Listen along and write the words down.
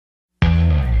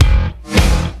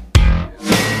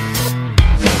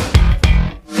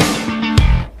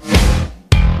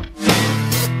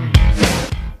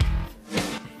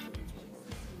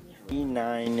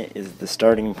E9 is the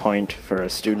starting point for a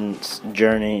student's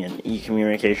journey in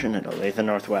e-communication at Olathe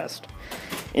Northwest.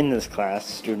 In this class,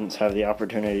 students have the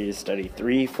opportunity to study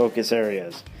 3 focus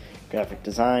areas: graphic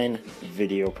design,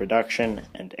 video production,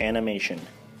 and animation.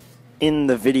 In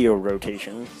the video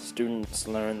rotation, students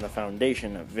learn the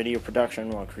foundation of video production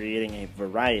while creating a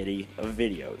variety of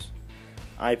videos.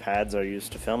 iPads are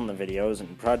used to film the videos,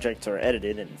 and projects are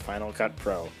edited in Final Cut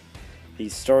Pro.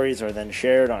 These stories are then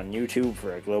shared on YouTube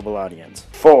for a global audience.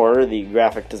 For the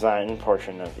graphic design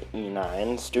portion of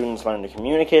E9, students learn to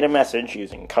communicate a message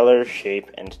using color,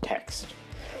 shape, and text.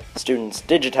 Students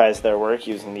digitize their work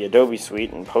using the Adobe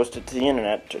Suite and post it to the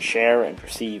internet to share and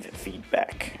receive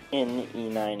feedback. In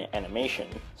E9 animation,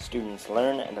 students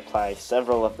learn and apply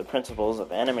several of the principles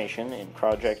of animation in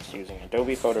projects using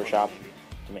Adobe Photoshop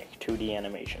to make 2D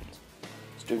animations.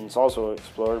 Students also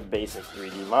explore basic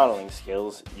 3D modeling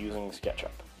skills using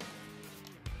SketchUp.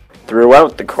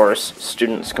 Throughout the course,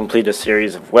 students complete a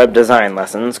series of web design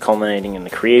lessons culminating in the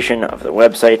creation of the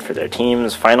website for their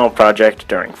team's final project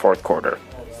during 4th quarter.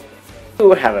 If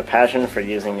you have a passion for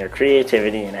using your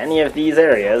creativity in any of these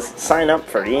areas, sign up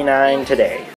for E9 today.